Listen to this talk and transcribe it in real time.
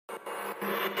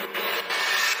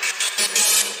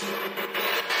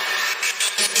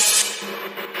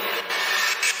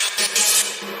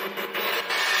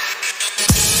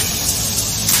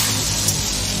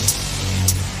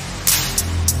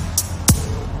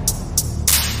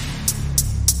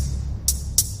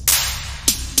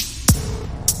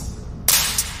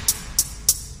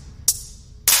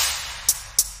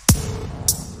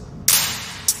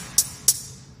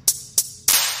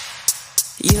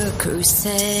your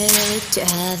crusade to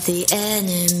have the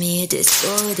enemy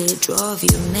destroyed, it drove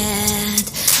you mad.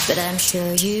 But I'm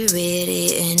sure you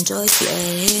really enjoy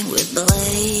playing with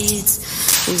blades.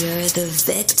 We're the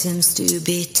victims to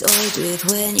be toyed with.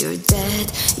 When you're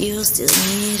dead, you'll still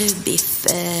need to be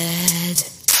fed.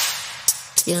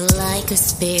 You're like a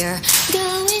spear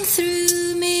going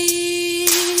through me,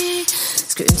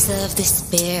 screams of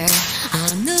despair,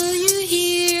 I know you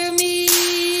hear me.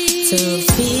 So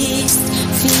feast,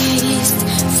 feast,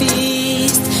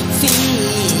 feast,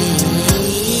 feast.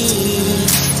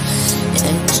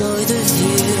 Enjoy the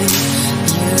view.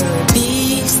 You're a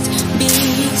beast,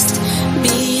 beast,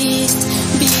 beast,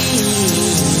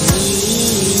 beast.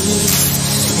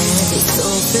 And it's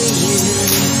all for you.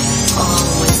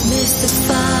 Always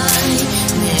mystify,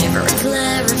 never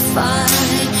clarify.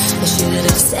 I should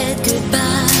have said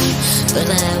goodbye, but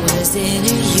I was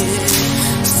into you.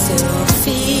 So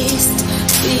feast,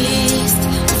 feast,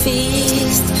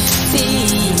 feast,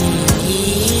 feast.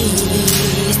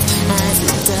 I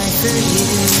would die for you,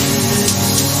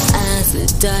 I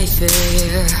would die for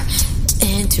your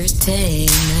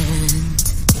entertainment.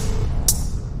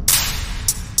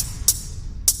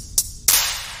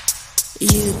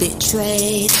 You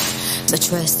betrayed, but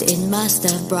trust it must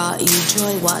have brought you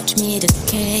joy. Watch me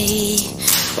decay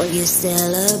while you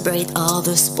celebrate all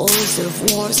the spoils of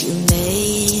wars you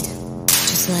made.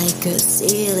 Just like a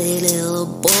silly little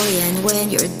boy, and when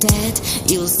you're dead,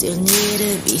 you'll still need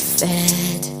to be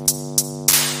fed.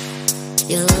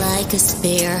 You're like a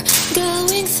spear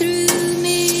going through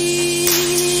me,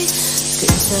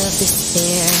 screams of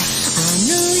despair, I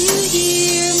know you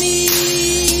hear me.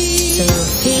 So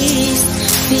feast,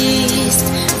 feast,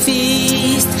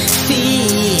 feast,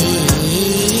 feast.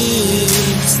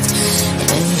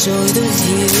 Enjoy the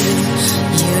view.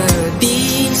 You're a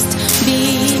beast,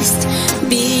 beast,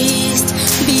 beast,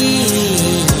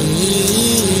 beast.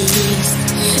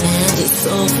 And it's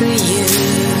all for you.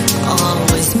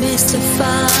 Always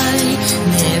mystify,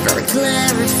 never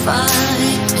clarify.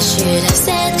 I should have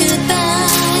said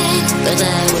goodbye, but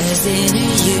I was into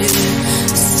you.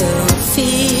 So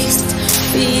feast,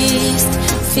 feast,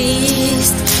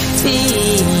 feast,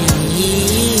 feast.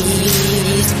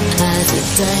 I would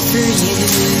die for you.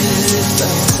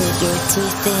 Planted your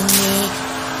teeth in me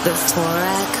before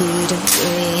I could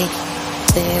agree.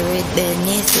 Buried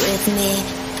beneath with me,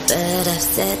 but I've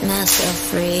set myself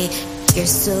free. You're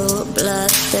so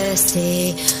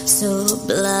bloodthirsty, so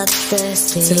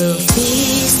bloodthirsty. So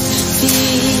feast,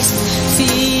 feast,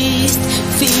 feast,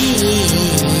 feast.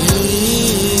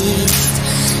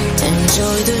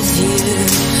 Enjoy the view.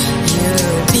 You're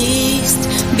a beast,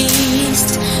 beast,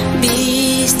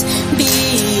 beast,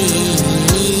 beast.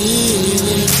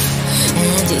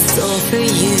 And it's all for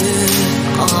you.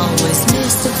 Always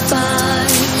mystify,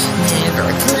 never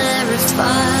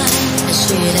clarify. I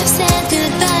should have said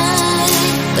goodbye,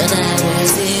 but I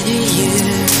was into you.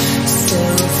 So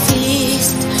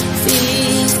feast,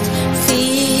 feast,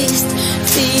 feast,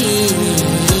 feast.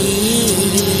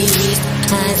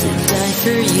 I would die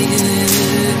for you,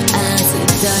 I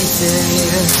would die for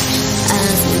you, I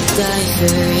would die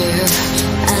for you,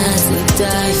 I would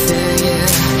die for you,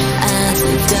 I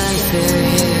would die for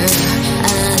you,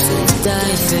 I would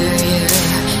die for you,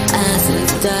 I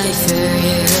would die for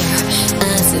you,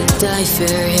 I would die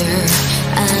for you,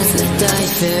 I would die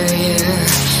for you.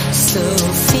 So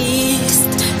feast,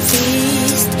 feast.